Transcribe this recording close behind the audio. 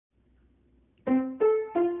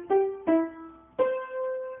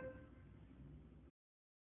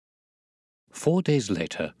4 days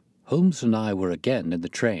later, Holmes and I were again in the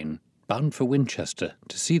train, bound for Winchester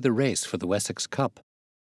to see the race for the Wessex Cup.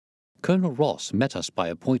 Colonel Ross met us by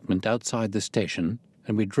appointment outside the station,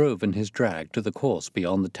 and we drove in his drag to the course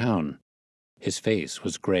beyond the town. His face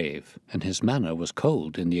was grave, and his manner was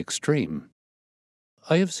cold in the extreme.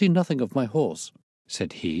 "I have seen nothing of my horse,"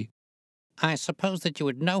 said he. "I suppose that you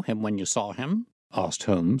would know him when you saw him?" asked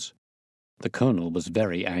Holmes. The colonel was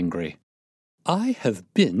very angry. "I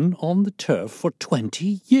have been on the turf for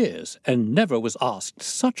 20 years, and never was asked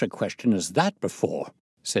such a question as that before,"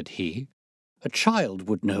 said he. "A child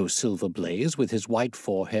would know Silver Blaze with his white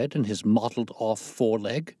forehead and his mottled-off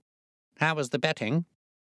foreleg." "How was the betting?"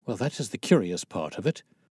 "Well, that is the curious part of it.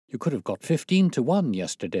 You could have got 15-1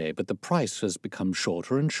 yesterday, but the price has become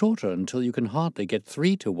shorter and shorter until you can hardly get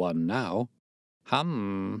 3-1 now."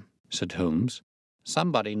 Said Holmes.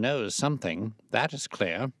 "Somebody knows something, that is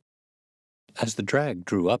clear." As the drag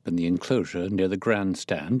drew up in the enclosure near the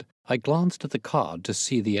grandstand, I glanced at the card to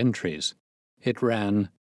see the entries. It ran,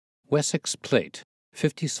 "Wessex Plate,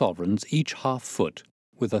 50 sovereigns each half-foot,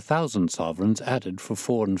 with 1,000 sovereigns added for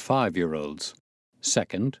 4- and 5-year-olds.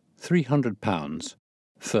 Second, £300.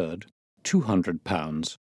 Third,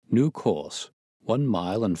 £200. New course, 1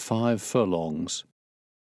 mile and 5 furlongs.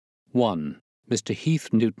 1. Mr.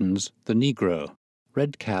 Heath Newton's The Negro,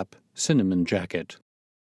 red cap, cinnamon jacket.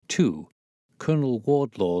 2. Colonel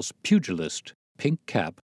Wardlaw's Pugilist, pink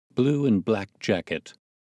cap, blue and black jacket.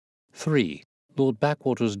 3. Lord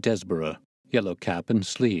Backwater's Desborough, yellow cap and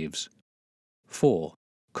sleeves. 4.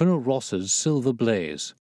 Colonel Ross's Silver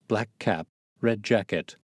Blaze, black cap, red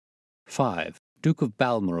jacket. 5. Duke of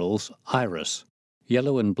Balmoral's Iris,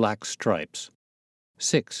 yellow and black stripes.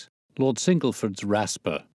 6. Lord Singleford's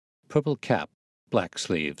Rasper, purple cap, black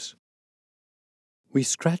sleeves." "We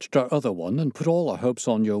scratched our other one and put all our hopes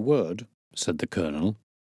on your word," said the colonel.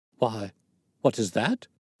 "Why, what is that?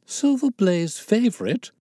 Silver Blaze favourite?"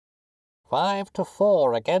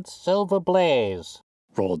 5-4 against Silver Blaze,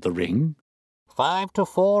 roared the ring.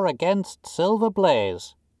 5-4 against Silver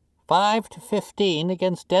Blaze, 5-15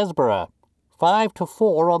 against Desborough,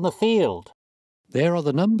 5-4 on the field. "There are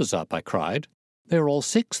the numbers up," I cried. "There are all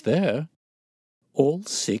 6 there." "All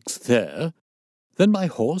 6 there? Then my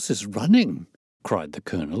horse is running," cried the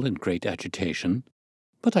colonel in great agitation.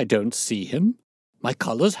 "But I don't see him. My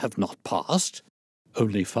colours have not passed."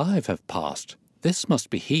 "Only 5 have passed. This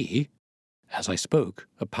must be he." As I spoke,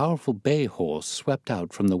 a powerful bay horse swept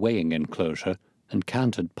out from the weighing enclosure and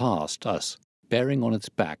cantered past us, bearing on its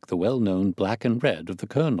back the well-known black and red of the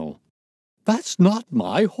colonel. "That's not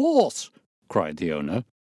my horse!" cried the owner.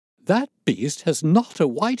 "That beast has not a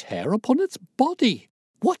white hair upon its body.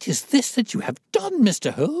 What is this that you have done,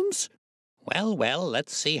 Mr. Holmes?" Well,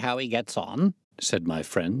 let's see how he gets on," said my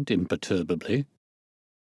friend imperturbably.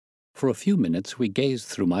 For a few minutes we gazed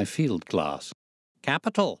through my field-glass.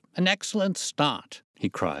 "Capital, an excellent start," he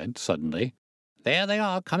cried suddenly. "There they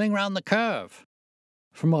are, coming round the curve."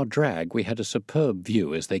 From our drag we had a superb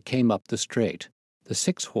view as they came up the straight. The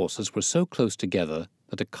 6 horses were so close together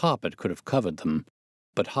that a carpet could have covered them,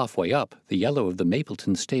 but halfway up the yellow of the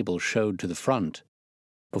Mapleton stable showed to the front.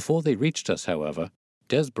 Before they reached us, however,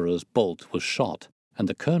 Desborough's bolt was shot, and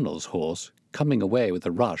the colonel's horse, coming away with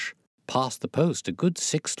a rush, passed the post a good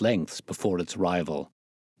 6 lengths before its rival,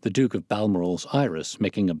 the Duke of Balmoral's Iris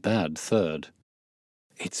making a bad third.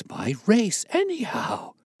 "It's my race,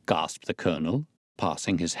 anyhow," gasped the colonel,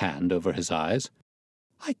 passing his hand over his eyes.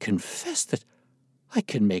 "I confess that I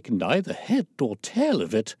can make neither head nor tail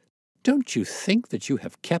of it. Don't you think that you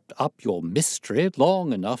have kept up your mystery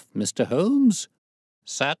long enough, Mr. Holmes?"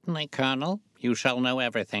 "Certainly, Colonel. You shall know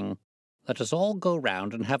everything. Let us all go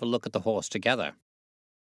round and have a look at the horse together.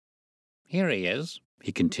 Here he is,"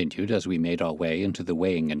 he continued as we made our way into the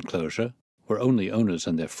weighing enclosure, where only owners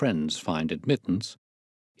and their friends find admittance.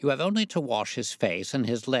 "You have only to wash his face and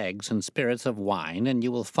his legs in spirits of wine, and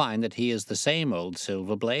you will find that he is the same old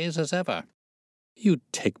Silver Blaze as ever." "You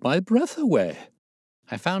take my breath away."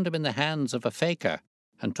 "I found him in the hands of a faker,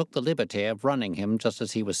 and took the liberty of running him just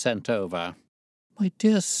as he was sent over." "My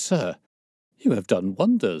dear sir, you have done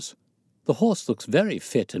wonders. The horse looks very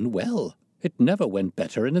fit and well. It never went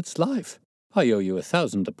better in its life. I owe you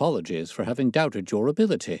 1,000 apologies for having doubted your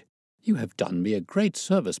ability. You have done me a great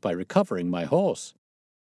service by recovering my horse.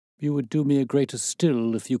 You would do me a greater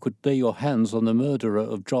still if you could lay your hands on the murderer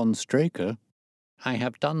of John Straker." "I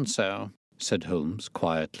have done so," said Holmes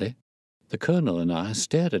quietly. The colonel and I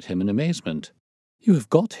stared at him in amazement. "You have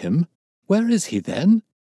got him? Where is he, then?"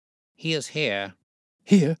 "He is here."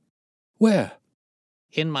 "Here? Where?"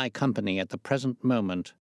 "In my company at the present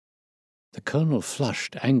moment." The colonel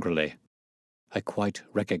flushed angrily. "I quite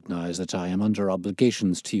recognize that I am under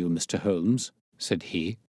obligations to you, Mr. Holmes," said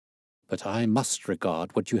he, "but I must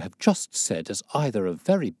regard what you have just said as either a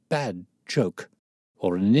very bad joke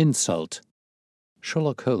or an insult."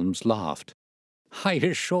 Sherlock Holmes laughed. "I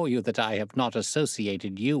assure you that I have not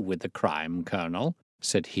associated you with the crime, Colonel,"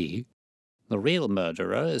 said he. "The real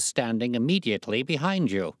murderer is standing immediately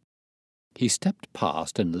behind you." He stepped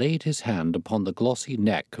past and laid his hand upon the glossy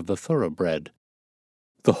neck of the thoroughbred.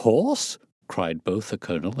 "The horse?" cried both the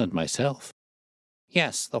Colonel and myself.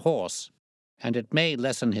 "Yes, the horse. And it may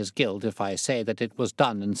lessen his guilt if I say that it was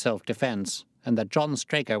done in self-defense, and that John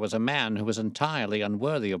Straker was a man who was entirely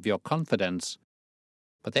unworthy of your confidence.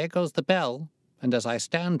 But there goes the bell, and as I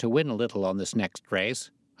stand to win a little on this next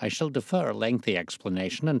race, I shall defer a lengthy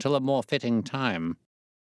explanation until a more fitting time."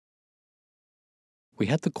 We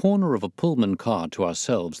had the corner of a Pullman car to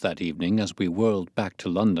ourselves that evening as we whirled back to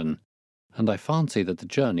London, and I fancy that the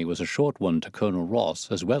journey was a short one to Colonel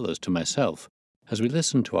Ross as well as to myself, as we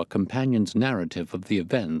listened to our companion's narrative of the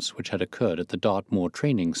events which had occurred at the Dartmoor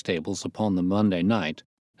training stables upon the Monday night,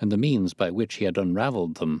 and the means by which he had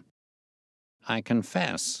unravelled them. "I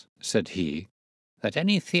confess," said he, "that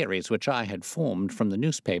any theories which I had formed from the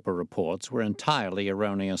newspaper reports were entirely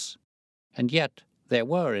erroneous. And yet there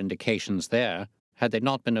were indications there, had they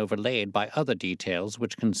not been overlaid by other details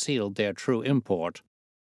which concealed their true import.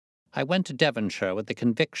 I went to Devonshire with the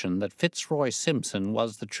conviction that Fitzroy Simpson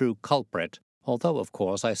was the true culprit, although of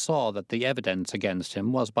course I saw that the evidence against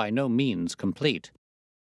him was by no means complete.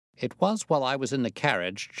 It was while I was in the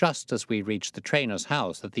carriage, just as we reached the trainer's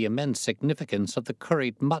house, that the immense significance of the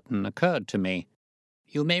curried mutton occurred to me.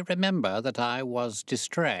 You may remember that I was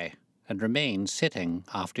distrait, and remained sitting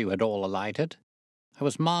after you had all alighted. I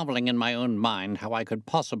was marvelling in my own mind how I could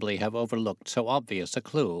possibly have overlooked so obvious a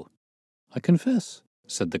clue. "I confess,"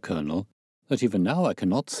 said the Colonel, "that even now I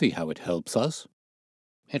cannot see how it helps us."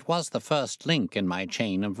 It was the first link in my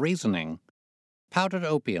chain of reasoning. Powdered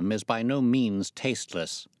opium is by no means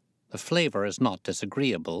tasteless. The flavor is not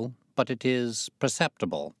disagreeable, but it is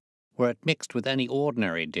perceptible. Were it mixed with any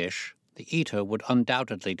ordinary dish, the eater would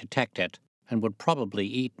undoubtedly detect it, and would probably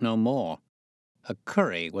eat no more. A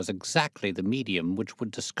curry was exactly the medium which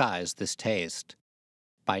would disguise this taste.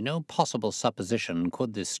 By no possible supposition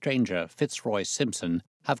could this stranger, Fitzroy Simpson,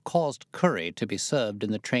 have caused curry to be served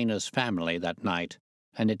in the trainer's family that night,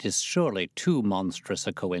 and it is surely too monstrous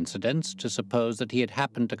a coincidence to suppose that he had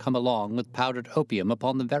happened to come along with powdered opium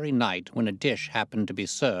upon the very night when a dish happened to be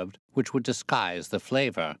served which would disguise the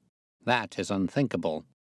flavor. That is unthinkable.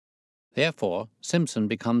 Therefore, Simpson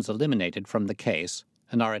becomes eliminated from the case,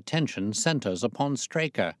 and our attention centers upon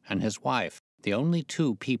Straker and his wife, the only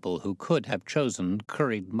two people who could have chosen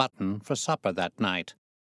curried mutton for supper that night.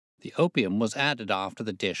 The opium was added after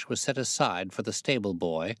the dish was set aside for the stable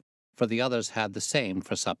boy, for the others had the same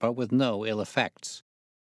for supper with no ill effects.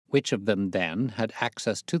 Which of them, then, had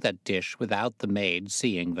access to that dish without the maid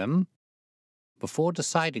seeing them? Before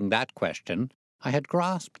deciding that question, I had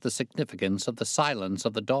grasped the significance of the silence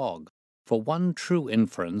of the dog, for one true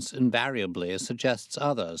inference invariably suggests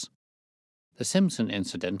others. The Simpson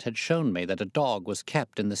incident had shown me that a dog was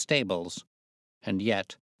kept in the stables, and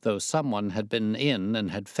yet, though someone had been in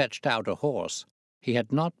and had fetched out a horse, he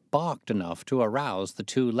had not barked enough to arouse the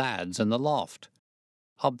two lads in the loft.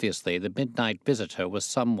 Obviously, the midnight visitor was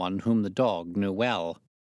someone whom the dog knew well.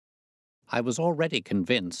 I was already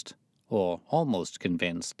convinced, or almost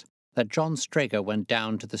convinced, that John Straker went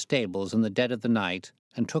down to the stables in the dead of the night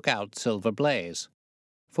and took out Silver Blaze.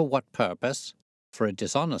 For what purpose? For a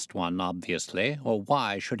dishonest one, obviously, or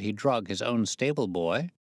why should he drug his own stable boy?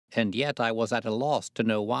 And yet I was at a loss to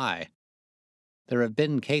know why. There have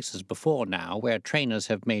been cases before now where trainers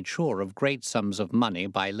have made sure of great sums of money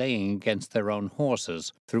by laying against their own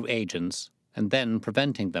horses through agents, and then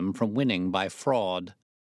preventing them from winning by fraud.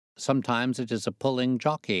 Sometimes it is a pulling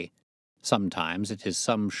jockey. Sometimes it is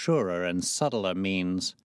some surer and subtler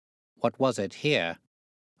means. What was it here?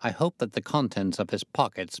 I hoped that the contents of his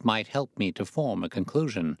pockets might help me to form a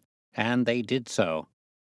conclusion, and they did so.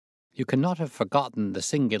 You cannot have forgotten the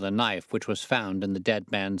singular knife which was found in the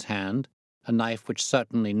dead man's hand, a knife which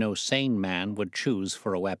certainly no sane man would choose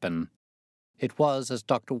for a weapon. It was, as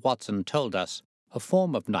Dr. Watson told us, a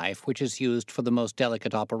form of knife which is used for the most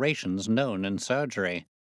delicate operations known in surgery,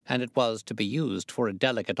 and it was to be used for a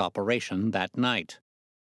delicate operation that night.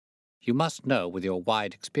 You must know, with your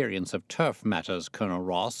wide experience of turf matters, Colonel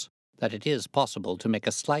Ross, that it is possible to make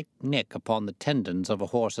a slight nick upon the tendons of a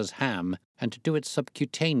horse's ham, and to do it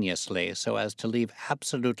subcutaneously so as to leave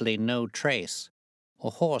absolutely no trace. A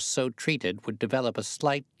horse so treated would develop a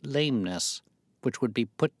slight lameness, which would be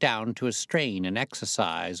put down to a strain in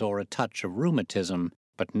exercise or a touch of rheumatism,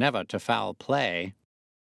 but never to foul play.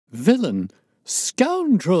 "Villain!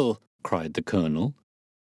 Scoundrel!" cried the colonel.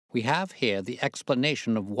 We have here the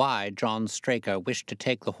explanation of why John Straker wished to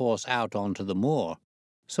take the horse out onto the moor.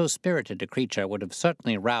 So spirited a creature would have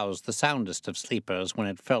certainly roused the soundest of sleepers when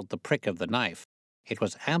it felt the prick of the knife. It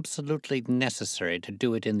was absolutely necessary to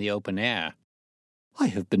do it in the open air. "I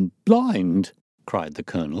have been blind," cried the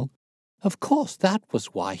colonel. "Of course that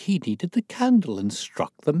was why he needed the candle and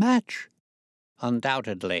struck the match."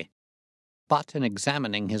 Undoubtedly. But in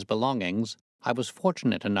examining his belongings, I was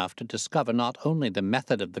fortunate enough to discover not only the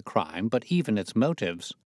method of the crime, but even its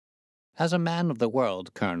motives. As a man of the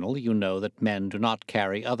world, Colonel, you know that men do not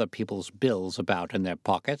carry other people's bills about in their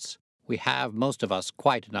pockets. We have, most of us,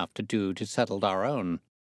 quite enough to do to settle our own.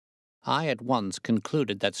 I at once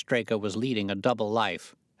concluded that Straker was leading a double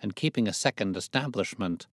life and keeping a second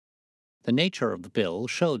establishment. The nature of the bill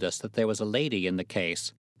showed us that there was a lady in the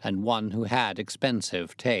case, and one who had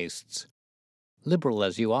expensive tastes. Liberal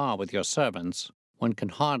as you are with your servants, one can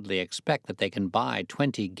hardly expect that they can buy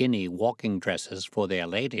 20-guinea walking dresses for their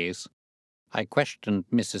ladies. I questioned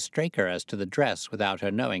Mrs. Straker as to the dress without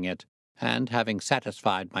her knowing it, and having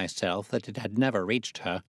satisfied myself that it had never reached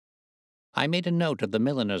her, I made a note of the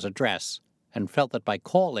milliner's address, and felt that by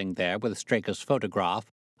calling there with Straker's photograph,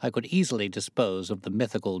 I could easily dispose of the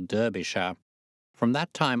mythical Derbyshire. From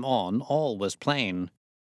that time on, all was plain.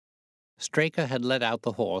 Straker had led out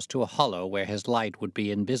the horse to a hollow where his light would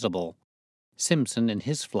be invisible. Simpson in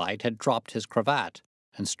his flight had dropped his cravat,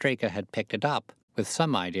 and Straker had picked it up, with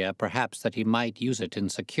some idea perhaps that he might use it in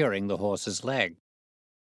securing the horse's leg.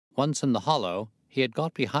 Once in the hollow, he had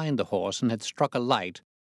got behind the horse and had struck a light,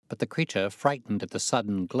 but the creature, frightened at the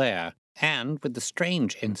sudden glare, and, with the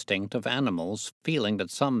strange instinct of animals, feeling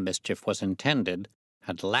that some mischief was intended,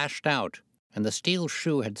 had lashed out, and the steel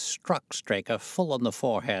shoe had struck Straker full on the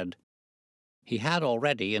forehead. He had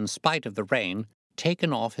already, in spite of the rain,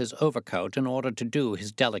 taken off his overcoat in order to do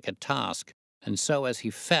his delicate task, and so as he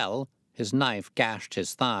fell, his knife gashed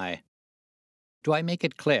his thigh. Do I make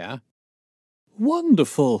it clear?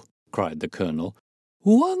 "Wonderful!" cried the colonel.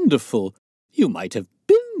 "Wonderful! You might have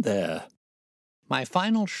been there." My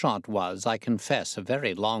final shot was, I confess, a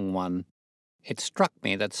very long one. It struck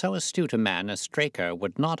me that so astute a man as Straker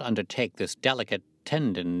would not undertake this delicate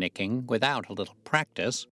tendon-nicking without a little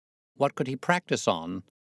practice. What could he practice on?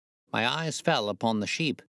 My eyes fell upon the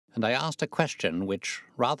sheep, and I asked a question which,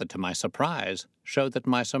 rather to my surprise, showed that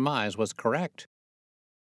my surmise was correct.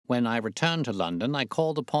 When I returned to London, I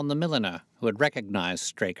called upon the milliner, who had recognized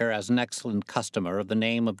Straker as an excellent customer of the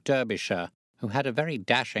name of Derbyshire, who had a very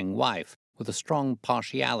dashing wife, with a strong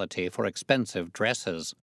partiality for expensive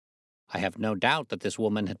dresses. I have no doubt that this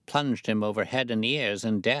woman had plunged him over head and ears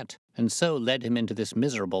in debt, and so led him into this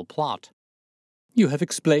miserable plot. "You have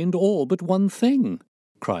explained all but one thing,"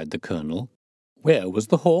 cried the colonel. "Where was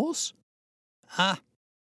the horse?" "Ah,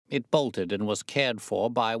 it bolted and was cared for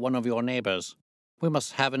by one of your neighbors. We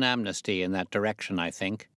must have an amnesty in that direction, I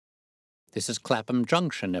think. This is Clapham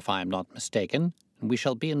Junction, if I am not mistaken, and we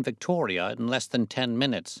shall be in Victoria in less than 10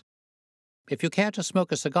 minutes. If you care to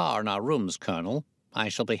smoke a cigar in our rooms, Colonel, I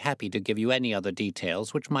shall be happy to give you any other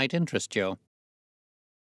details which might interest you."